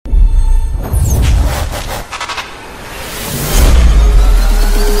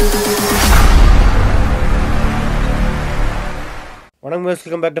வணக்கம்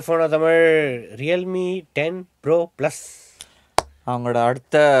welcome back to phone Tamil. Realme 10 bro plus அவங்களோட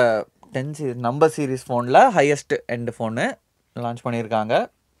அடுத்த 10 நம்பர் சீரிஸ் ஃபோனில் ஹையஸ்ட் எண்ட் ஃபோனு லான்ச் பண்ணியிருக்காங்க.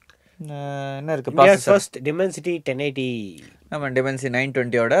 என்ன இருக்குது? India's first Dimensity 1080. நம்ம Dimensity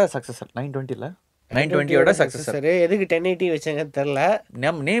 920யோட சக்ஸஸர். 920 இல்லை, 920யோட சக்ஸஸர். எதுக்கு 1080 வச்சாங்கன்னு தெரில.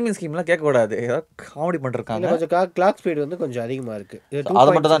 நேமிங் ஸ்கீம்லாம் கேட்கக்கூடாது, ஏதாவது காமெடி பண்ணிருக்காங்க. கொஞ்சம் கிளாக் ஸ்பீடு வந்து கொஞ்சம் அதிகமாக இருக்குது.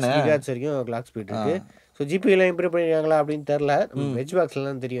 அது மட்டும் தானே வரைக்கும் கிளாக் ஸ்பீட் இருக்குது. ஸோ ஜிபியில் இம்ப்ரூவ் பண்ணிருக்காங்களா அப்படின்னு தெரில. வெஜ்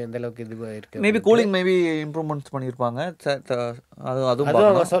பாக்ஸ்லாம் தெரியும் எந்த அளவுக்கு இதுவாக இருக்குது. மேபி கூலிங் இம்ப்ரூவ்மெண்ட்ஸ் பண்ணியிருப்பாங்க. அதுவும்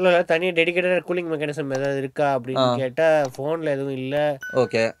அவங்க சொல்லலை. தனியாக டெடிகேட்டட் கூலிங் மெக்கானிசம் ஏதாவது இருக்கா அப்படின்னு கேட்டால் ஃபோனில் எதுவும் இல்லை.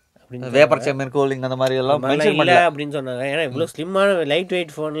 ஓகே, வேப்பர் சேம்பர் கூலிங் அந்த மாதிரி எல்லாம் மென்ஷன் பண்ணல அப்படின்னு சொன்னாங்க. ஏன்னா இவ்வளோ ஸ்லிம்மான லைட்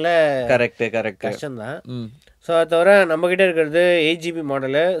வெயிட் ஃபோனில் கரெக்ட் கஷ்டம் தான். ஸோ அது தவிர நம்மக்கிட்ட இருக்கிறது 8GB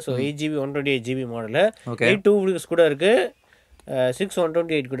model. So 8GB 128GB model, 8 கூட இருக்குது.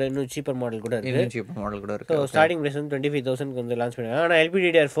 6/128 கூட இன்னும் சீப்பர் மாடல் கூட இருக்குது. ஸோ ஸ்டார்டிங் ப்ரைஸ் வந்து 25,000 வந்து லான்ச் பண்ணுவாங்க. ஆனால்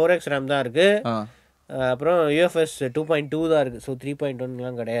LPDDR4X RAM தான் இருக்குது. அப்புறம் UFS 2.2 தான் இருக்குது. ஸோ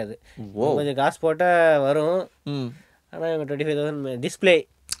 3.1லாம் கிடையாது. கொஞ்சம் காசு போட்டால் வரும். ஆனால் இவங்க 25,000. டிஸ்பிளே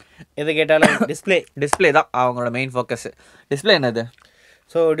எது கேட்டாலும் டிஸ்பிளே தான் அவங்களோட மெயின் ஃபோக்கஸ். டிஸ்பிளே என்னது?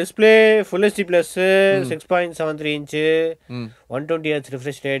 So display full HD plus 6.73 inch, 120Hz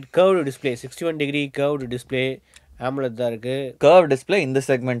refresh rate, curved display, 61 degree curved display, AMOLED தான் இருக்கு. கர்வ் டிஸ்பிளே இந்த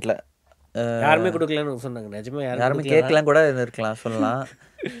செக்மெண்ட்ல யாருமே கொடுக்கலன்னு சொன்னாங்க. நிஜமா யாருமே கேட்கலாம் கூட இருக்கலாம் சொல்லலாம்.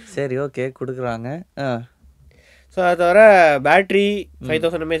 சரி, ஓகே, கொடுக்குறாங்க. ஸோ அது தவிர பேட்டரி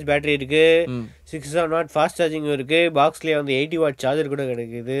 5000 mAh பேட்டரி இருக்கு. 67 வாட் ஃபாஸ்ட் சார்ஜிங் இருக்கு. பாக்ஸ்லேயே வந்து 80 வாட் சார்ஜர் கூட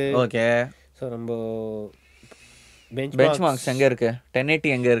கிடைக்குது. ஓகே. ஸோ நம்ம பெஞ்ச் மார்க்ஸ் எங்கே இருக்கு?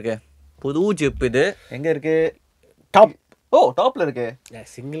 1080 எங்கே இருக்கு? புது சிப் இது எங்கே இருக்கு? டாப்ல இருக்கு.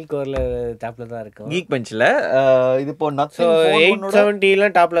 சிங்கிள் கோர்ல டாப்ல தான் இருக்கு. கீக் பெஞ்ச்ல இது இப்போ 870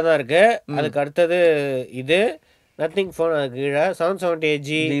 டாப்ல தான் இருக்கு. அதுக்கு அடுத்தது இது நத்திங் ஃபோன் அதுக்கு கீழே 778G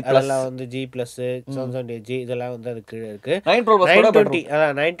அதெல்லாம் வந்து G ப்ளஸ் 778G இதெல்லாம் வந்து அதுக்கு கீழே இருக்கு. 920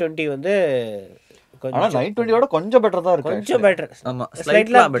 அதான் 920 வந்து கொஞ்சம் 920யோட கொஞ்சம் பெட்டரா தான் இருக்கு. கொஞ்சம் பெட்டர். ஆமா,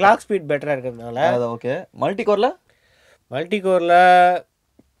 ஸ்லைட்லா கிளாக் ஸ்பீட் பெட்டரா இருக்கிறதுனால. ஓகே.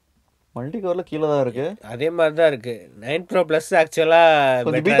 மல்டி கோர்ல கீழ தான் இருக்கு. அதே மாதிரி தான் இருக்கு. 9 Pro Plus ஆக்சுவலா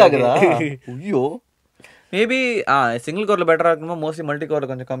கொஞ்சம் பீட் ஆகுதா? ஐயோ, மேபி சிங்கிள் கோர்ல பெட்டரா இருக்குமா? மோஸ்ட்லி மல்டி கோர்ல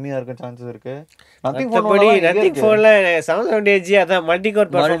கொஞ்சம் கம்மியா இருக்க சான்சஸ் இருக்கு. நதிங் ஃபோன்ல 778G அதான் மல்டி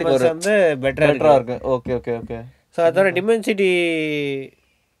கோர் பெர்ஃபார்மன்ஸ் வந்து பெட்டரா இருக்கு. ஓகே. சோ அதோட Dimensity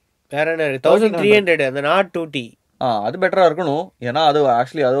வேற என்ன இருக்கு? 1300 அந்த நாட் 2T. அது பெட்டரா இருக்கணும். ஏன்னா அது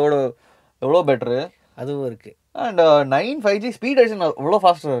ஆக்சுவலி அதோட எவ்வளவு பெட்டர் அதுவும் இருக்கு. அண்ட் 9 5G ஸ்பீட் எடிஷன் அவ்வளோ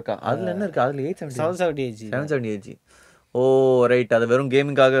ஃபாஸ்டா இருக்கா? அதுல என்ன இருக்கு? அதுல 778G. ஓ ரைட், அது வெறும்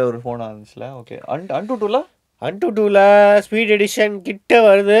கேமிங்காக ஒரு ஃபோன் ஆரம்பிச்சுல. ஓகே. அன்டூல ஸ்பீட் எடிஷன் கிட்ட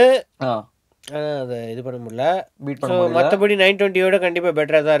வருது. அதை இது பண்ண முடியல, பீட் பண்ண முடியல. மற்றபடி 920யோட கண்டிப்பாக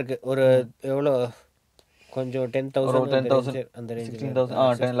பெட்டராக தான் இருக்குது. ஒரு எவ்வளோ கொஞ்சம் 10,000 அந்த ரேஞ்ச்,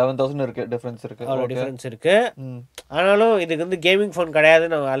 11,000 இருக்கு டிஃபரன்ஸ் இருக்கு. அவ்வளோ டிஃபரன்ஸ் இருக்கு. ஆனாலும் இதுக்கு வந்து கேமிங் ஃபோன்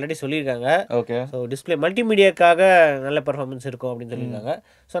கிடையாதுன்னு அவங்க ஆல்ரெடி சொல்லியிருக்காங்க. ஓகே. ஸோ டிஸ்பிளே மல்டிமீடியாக்காக நல்ல பர்ஃபார்மன்ஸ் இருக்கும் அப்படின்னு சொல்லியிருக்காங்க.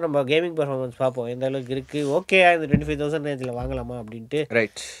 ஸோ நம்ம கேமிங் பர்ஃபார்மன்ஸ் பார்ப்போம் எந்த அளவுக்கு இருக்குது. ஓகே, இந்த 25,000 ரேஞ்சில் வாங்கலாமா அப்படின்ட்டு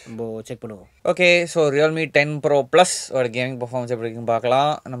ரைட் நம்ம செக் பண்ணுவோம். Okay. So Realme 10 Pro Plus ஒரு கேமிங் பர்ஃபார்மன்ஸ் எப்படி இருக்குன்னு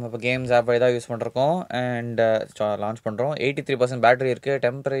பார்க்கலாம். நம்ம இப்போ கேம்ஸ் ஆப் தான் யூஸ் பண்ணிருக்கோம் அண்ட் லான்ச் பண்ணுறோம். 83% பேட்டரி இருக்குது.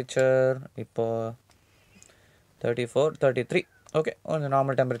 டெம்பரேச்சர் இப்போ 34 33. ஓகே, கொஞ்சம்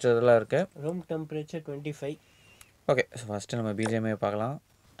நார்மல் டெம்பரேச்சர் இதெல்லாம் இருக்குது. Room temperature 25. Okay. So first நம்ம பிஜிஎம்ஐ பார்க்கலாம்.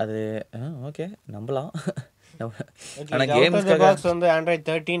 அது ஓகே நம்பலாம். ஆனால் கேம்ஸ் பாக்ஸ் வந்து Android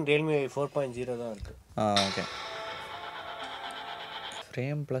 13 Realme 4.0 தான் இருக்குது. Okay.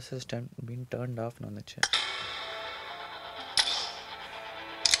 Frame plus been turned ஆஃப்னு வந்துச்சு.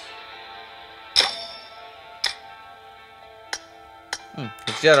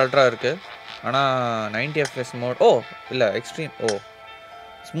 HDR அல்ட்ரா இருக்குது. ஆனால் 90 FPS மோட் இல்லை எக்ஸ்ட்ரீம்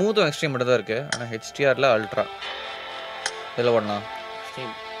ஸ்மூத்தும் எக்ஸ்ட்ரீம் மட்டும் தான் இருக்குது. ஆனால் HDRல அல்ட்ரா இதில் பண்ணலாம்.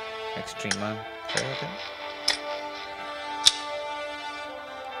 எக்ஸ்ட்ரீமா?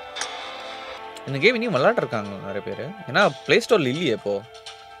 இந்த கேம் இனியும் விளாட்ருக்காங்க நிறைய பேர். ஏன்னா ப்ளே ஸ்டோரில் இல்லையே இப்போது.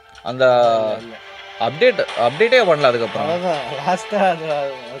 அந்த அப்டேட்டே பண்ணல. அதுக்கப்புறம்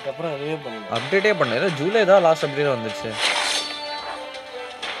அப்டேட்டே பண்ணல. ஏதோ ஜூலை தான் லாஸ்ட் அப்டேட் வந்துச்சு.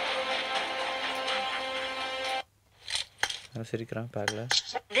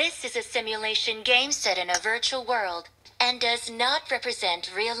 This is a simulation game set in a virtual world and does not represent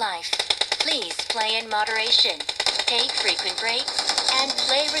real life. Please play in moderation, take frequent breaks, and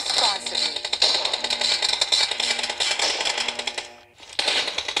play responsibly.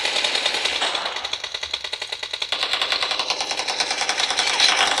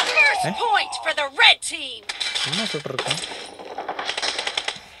 First point for the red team. என்ன சொல்றீங்க?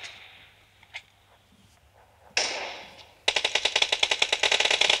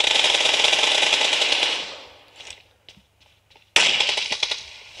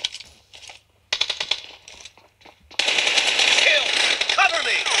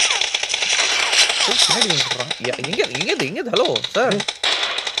 எங்க hello sir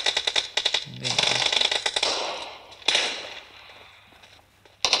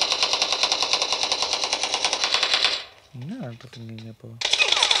என்ன நடந்துருக்கீங்க இப்போ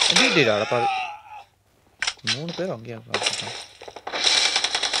அடப்பா 3 பேர் அங்கேயா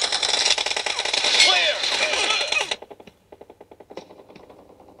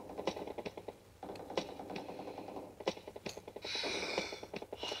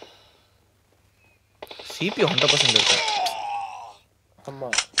CPU 100% இருக்கு ஆமா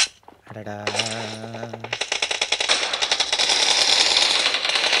அடடா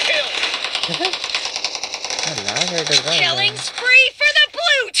lock ஆயிட்டதா Killing spree for the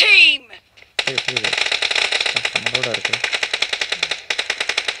blue team. நம்மளோட இருக்கு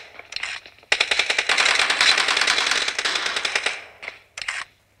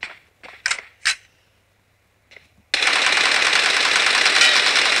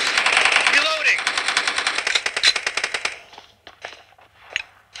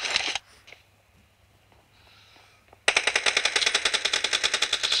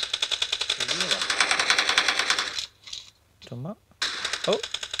சும்மா ஓ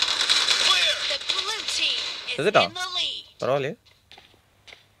The blue team is Is it on? in the lead. பரவாயில்லையே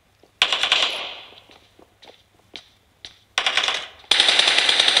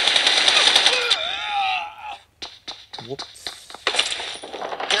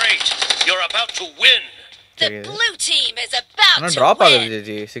Great! You're about to win. The blue team is about ஆனால் to ட்ராப் win. ஆகுது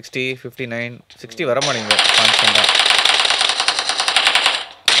G 60 59 60 வர மாட்டேங்குது கான்ஸ்டன்டா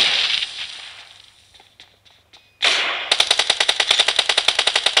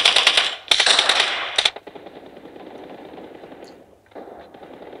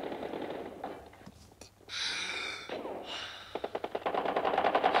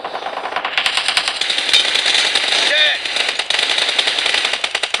Dead.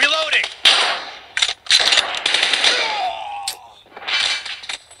 Reloading.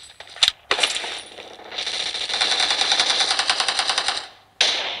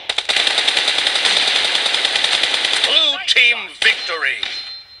 Blue team victory.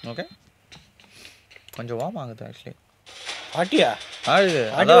 Okay கொஞ்சம் warm ஆகுது actually பாட்டியா ஆகுது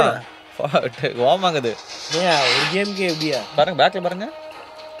அதான் warm ஆகுது ஏன் ஒரு கேமுக்கு எப்படியா பாருங்க பேக்கில் பாருங்க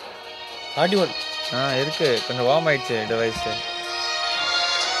 41 இருக்கு கொஞ்சம் வார்ம் ஆயிடுச்சு டிவைஸ்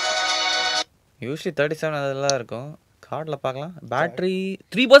யூஸ்வலி 37 அதெல்லாம் இருக்கும் கார்டில் பார்க்கலாம் பேட்ரி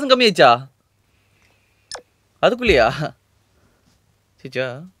 3% கம்மியாச்சா அதுக்குள்ளேயா சிச்சா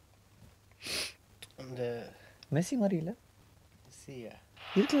அந்த மெஸ்ஸி மாதிரி இல்லை சியா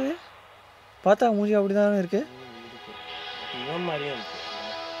இருக்குது பார்த்தா மூஞ்சி அப்படிதான் இருக்கு இவன் மாதிரியே இருக்கு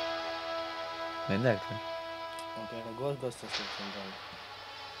எந்த ஆக்டர் ஓகே கோஸ்டர்ஸ் சொல்றாங்க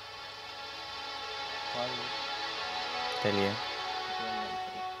தெரியல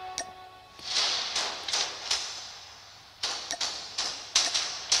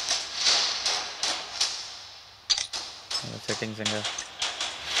செட்டிங்ஸ் எங்க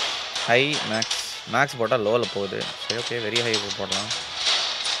ஹை மேக்ஸ் போட்டால் லோவில் போகுது சரி ஓகே வெரி ஹை போடலாம்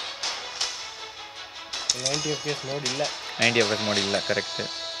 90 fps மோட் இல்ல 90 fps மோட் இல்லை கரெக்டு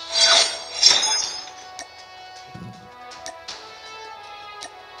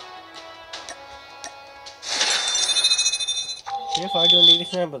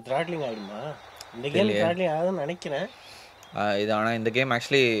A41 இப்போ த்ராட்லிங் ஆயிடுமா இந்த கேம் த்ராட்லிங் ஆகுதுன்னு நினைக்கிறேன் இது ஆனால் இந்த கேம்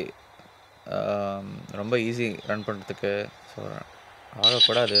ஆக்சுவலி ரொம்ப ஈஸி ரன் பண்ணுறதுக்கு ஸோ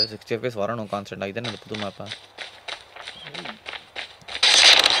ஆகக்கூடாது 60 fps வரணும் கான்ஸ்டன்டாக இதுன்னு அது புது மேப்பா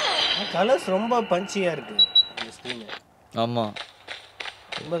கலர்ஸ் ரொம்ப பஞ்சியாக இருக்கு இந்த ஸ்க்ரீனு ஆமாம்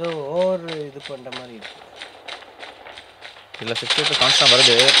ரொம்ப ஓவர் இது பண்ணுற மாதிரி இருக்கு இல்லை 60 fps கான்ஸ்டாக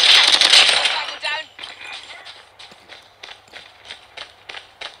வருது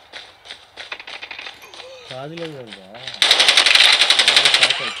அதில் இருந்தா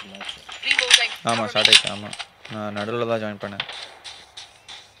ஆமாம் ஸ்டார்ட் ஆயிடுச்சு ஆமாம் நான் நடுவில் தான் ஜாயின் பண்ணேன்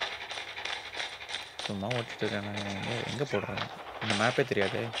சும்மா ஓட்டிட்டு இருக்கேன் நான் எங்கே போடுறேன் இந்த மேப்பே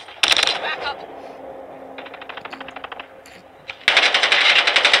தெரியாது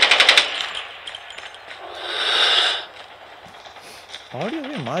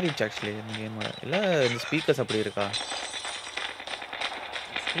ஆடியோவே மாறிடுச்சு ஆக்சுவலி இந்த கேமோட இல்லை இந்த ஸ்பீக்கர்ஸ் அப்படி இருக்கா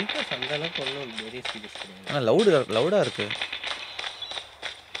ஸ்பீக்கர்ஸ் அந்த அளவுக்கு ஒன்றும் பெரிய ஸ்பீக்கர்ஸ் கிடையாது ஆனால் லவுடாக இருக்குது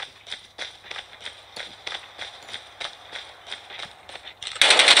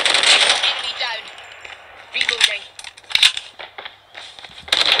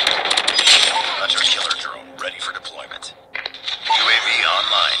Hunter killer drone ready for deployment. UAV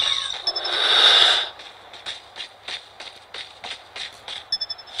online.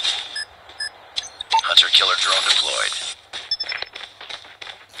 Hunter killer drone deployed.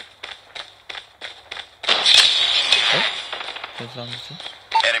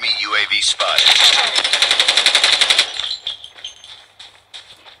 Enemy UAV spotted.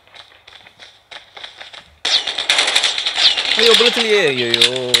 ஐயோ புலத்திலேயே ஐயோ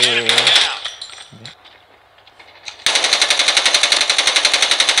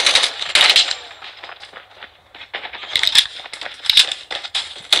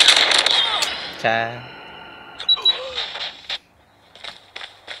சே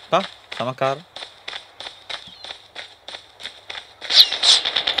பா சமக்கார்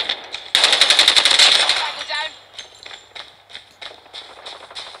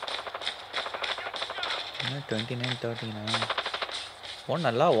ஃபோன்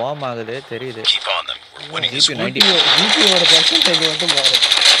நல்லா வார்ம் ஆகுது தெரியுது. Keep on them. We're winning this GB one. 90 ஜிபியோட percentage மட்டும் பாரு.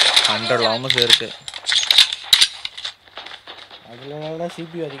 100 ஆல்மோஸ்ட் இருக்கு. அதுலனா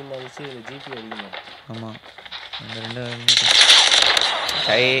சிபியூ அதிகமா இருந்துச்சு, இதுல ஜிபி அதிகமா. ஆமா இந்த ரெண்டு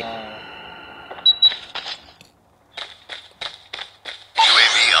சை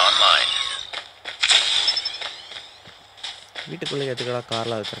UAV online. வீட்டுக்குள்ளே எதுக்கடா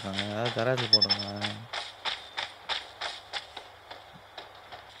கார்லாம் வச்சிருக்காங்க, அதாவது கராஜ் போடுங்க.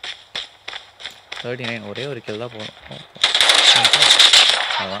 ஒரே ஒரு கில் தான் போகணும்.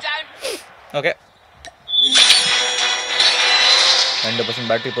 அதான் ஓகே 2%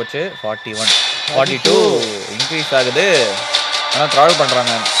 பேட்டரி போச்சு. 41 42 இன்க்ரீஸ் ஆகுது. ஆனால் ட்ராவல்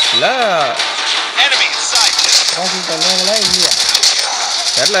பண்ணுறாங்க இல்லை Enemy in sight. ட்ராக்கிங் பண்ணாங்களா இல்லையா?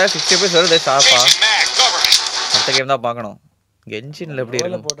 தெரில 60 பேர் வருது ஷார்ப்பா. Changing mag. Cover me. அடுத்த கேம் தான் பார்க்கணும். கென்ஷினில் எப்படி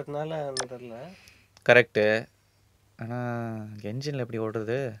ரோல இருக்கும் போட்டதுனால ஒன்றும் தெரியல. கரெக்டு. ஆனால் கென்ஷினில் எப்படி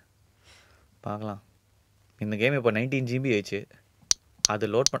ஓடுறது பார்க்கலாம். இந்த கேம் இப்போ 19 GB ஆயிடுச்சு. அது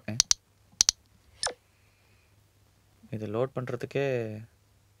லோட் பண்ணேன். இது லோட் பண்ணுறதுக்கே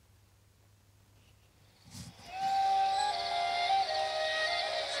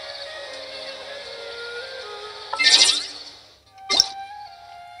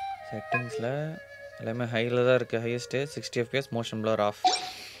செட்டிங்ஸில் எல்லாமே ஹையில் தான் இருக்குது. Highest 60 FPS motion blur of.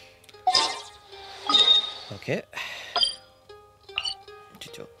 Okay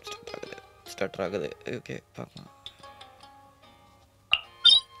start ஆகுது. ஓகே பார்க்கலாம்.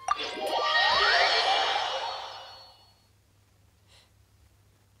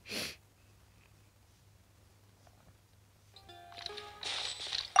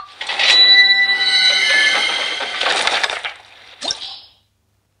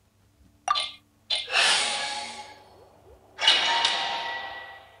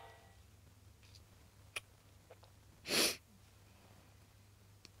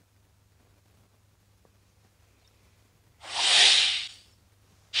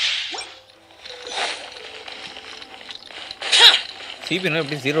 சிபி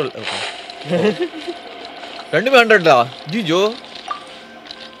எப்படி 0 ரெண்டுமே 100டா ஜிஜோ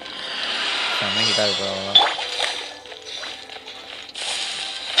செம்ம ஹிட் ஆக போகிறோம்.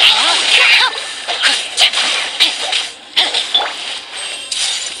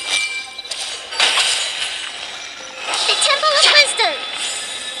 The Temple of Wisdom.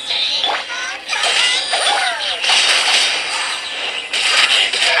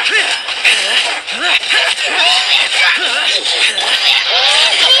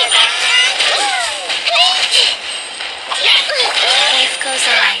 Life goes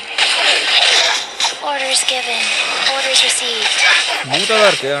on. Orders given. Orders received. ஸ்மூத்தாக தான்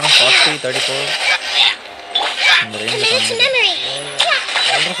இருக்குது. ஆனால் 40 34 இந்த ரேஞ்சு Command to memory.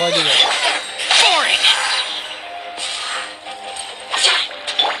 ஒன்றரை பாதி தான். Boring.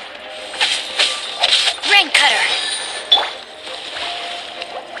 Ring cutter.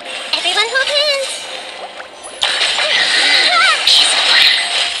 Everyone hold hands.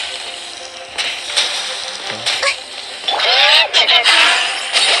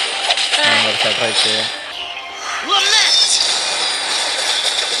 ஒரு ஷட்டர் ஆயிடுச்சு. Lament.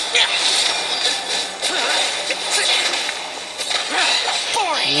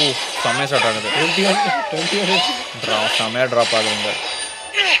 Boring. செம்மையாக ஷார்ட் ஆகுது. 21 செம்மையாக ட்ராப் ஆகுதுங்க.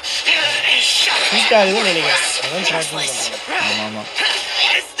 ஹீட் ஆகுதுன்னு நினைக்கிறேன். அதான் ட்ராக்கிங் பண்ணுறேன். ஆமாம் ஆமாம்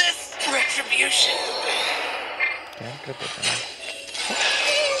Is this retribution? கேரக்டர் போட்டேன்.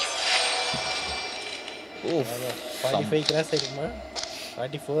 45 கிராஸ் இருக்குமா?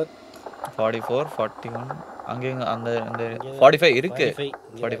 44 44 41 அங்கே அந்த அந்த 45 இருக்கு. 45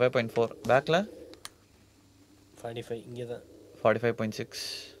 45.4 பேக்கில் 45 இங்கே தான். 45.6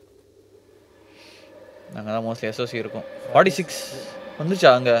 நாங்கள் தான் மோஸ்ட்லி எஸ்ஓசி இருக்கும். 46 வந்துச்சா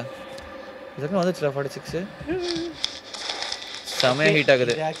அங்கே இதுக்கு வந்துச்சுல 46 செமையாக ஹீட்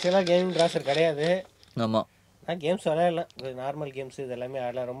ஆகுது. இது ஆக்சுவலாக கேமிங் ப்ராசர் கிடையாது. ஆமாம் நான் கேம்ஸ் விளையாடலாம். இது நார்மல் கேம்ஸ் இது எல்லாமே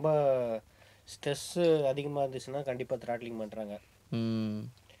ஆடலாம். ரொம்ப ஸ்ட்ரெஸ்ஸு அதிகமாக இருந்துச்சுன்னா கண்டிப்பாக த்ராட்லிங் பண்ணுறாங்க.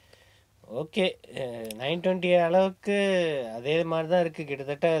 ஓகே 920 அளவுக்கு அதே மாதிரி தான் இருக்குது,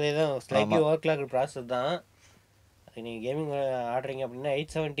 கிட்டத்தட்ட அதே தான், ஸ்லைட்லி ஓவர் கிளாக் ப்ராசஸ் தான். அது நீங்கள் கேமிங் ஆடுறீங்க அப்படின்னா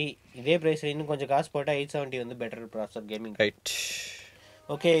 870 இதே ப்ரைஸில் இன்னும் கொஞ்சம் காசு போட்டால் 870 வந்து better processor gaming. Right.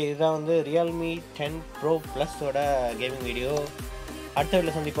 Okay, இதுதான் வந்து ரியல்மி 10 ப்ரோ ப்ளஸோட கேமிங் வீடியோ. அடுத்த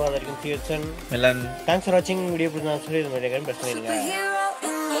வீடியோவில் சந்திப்போம். அது வரைக்கும் ஃபியூச்சன் மிலன். தேங்க்ஸ் ஃபார் வாட்சிங். வீடியோ பிடிச்சா சொல்லி இது மாதிரி பிரச்சனை இல்லைங்க.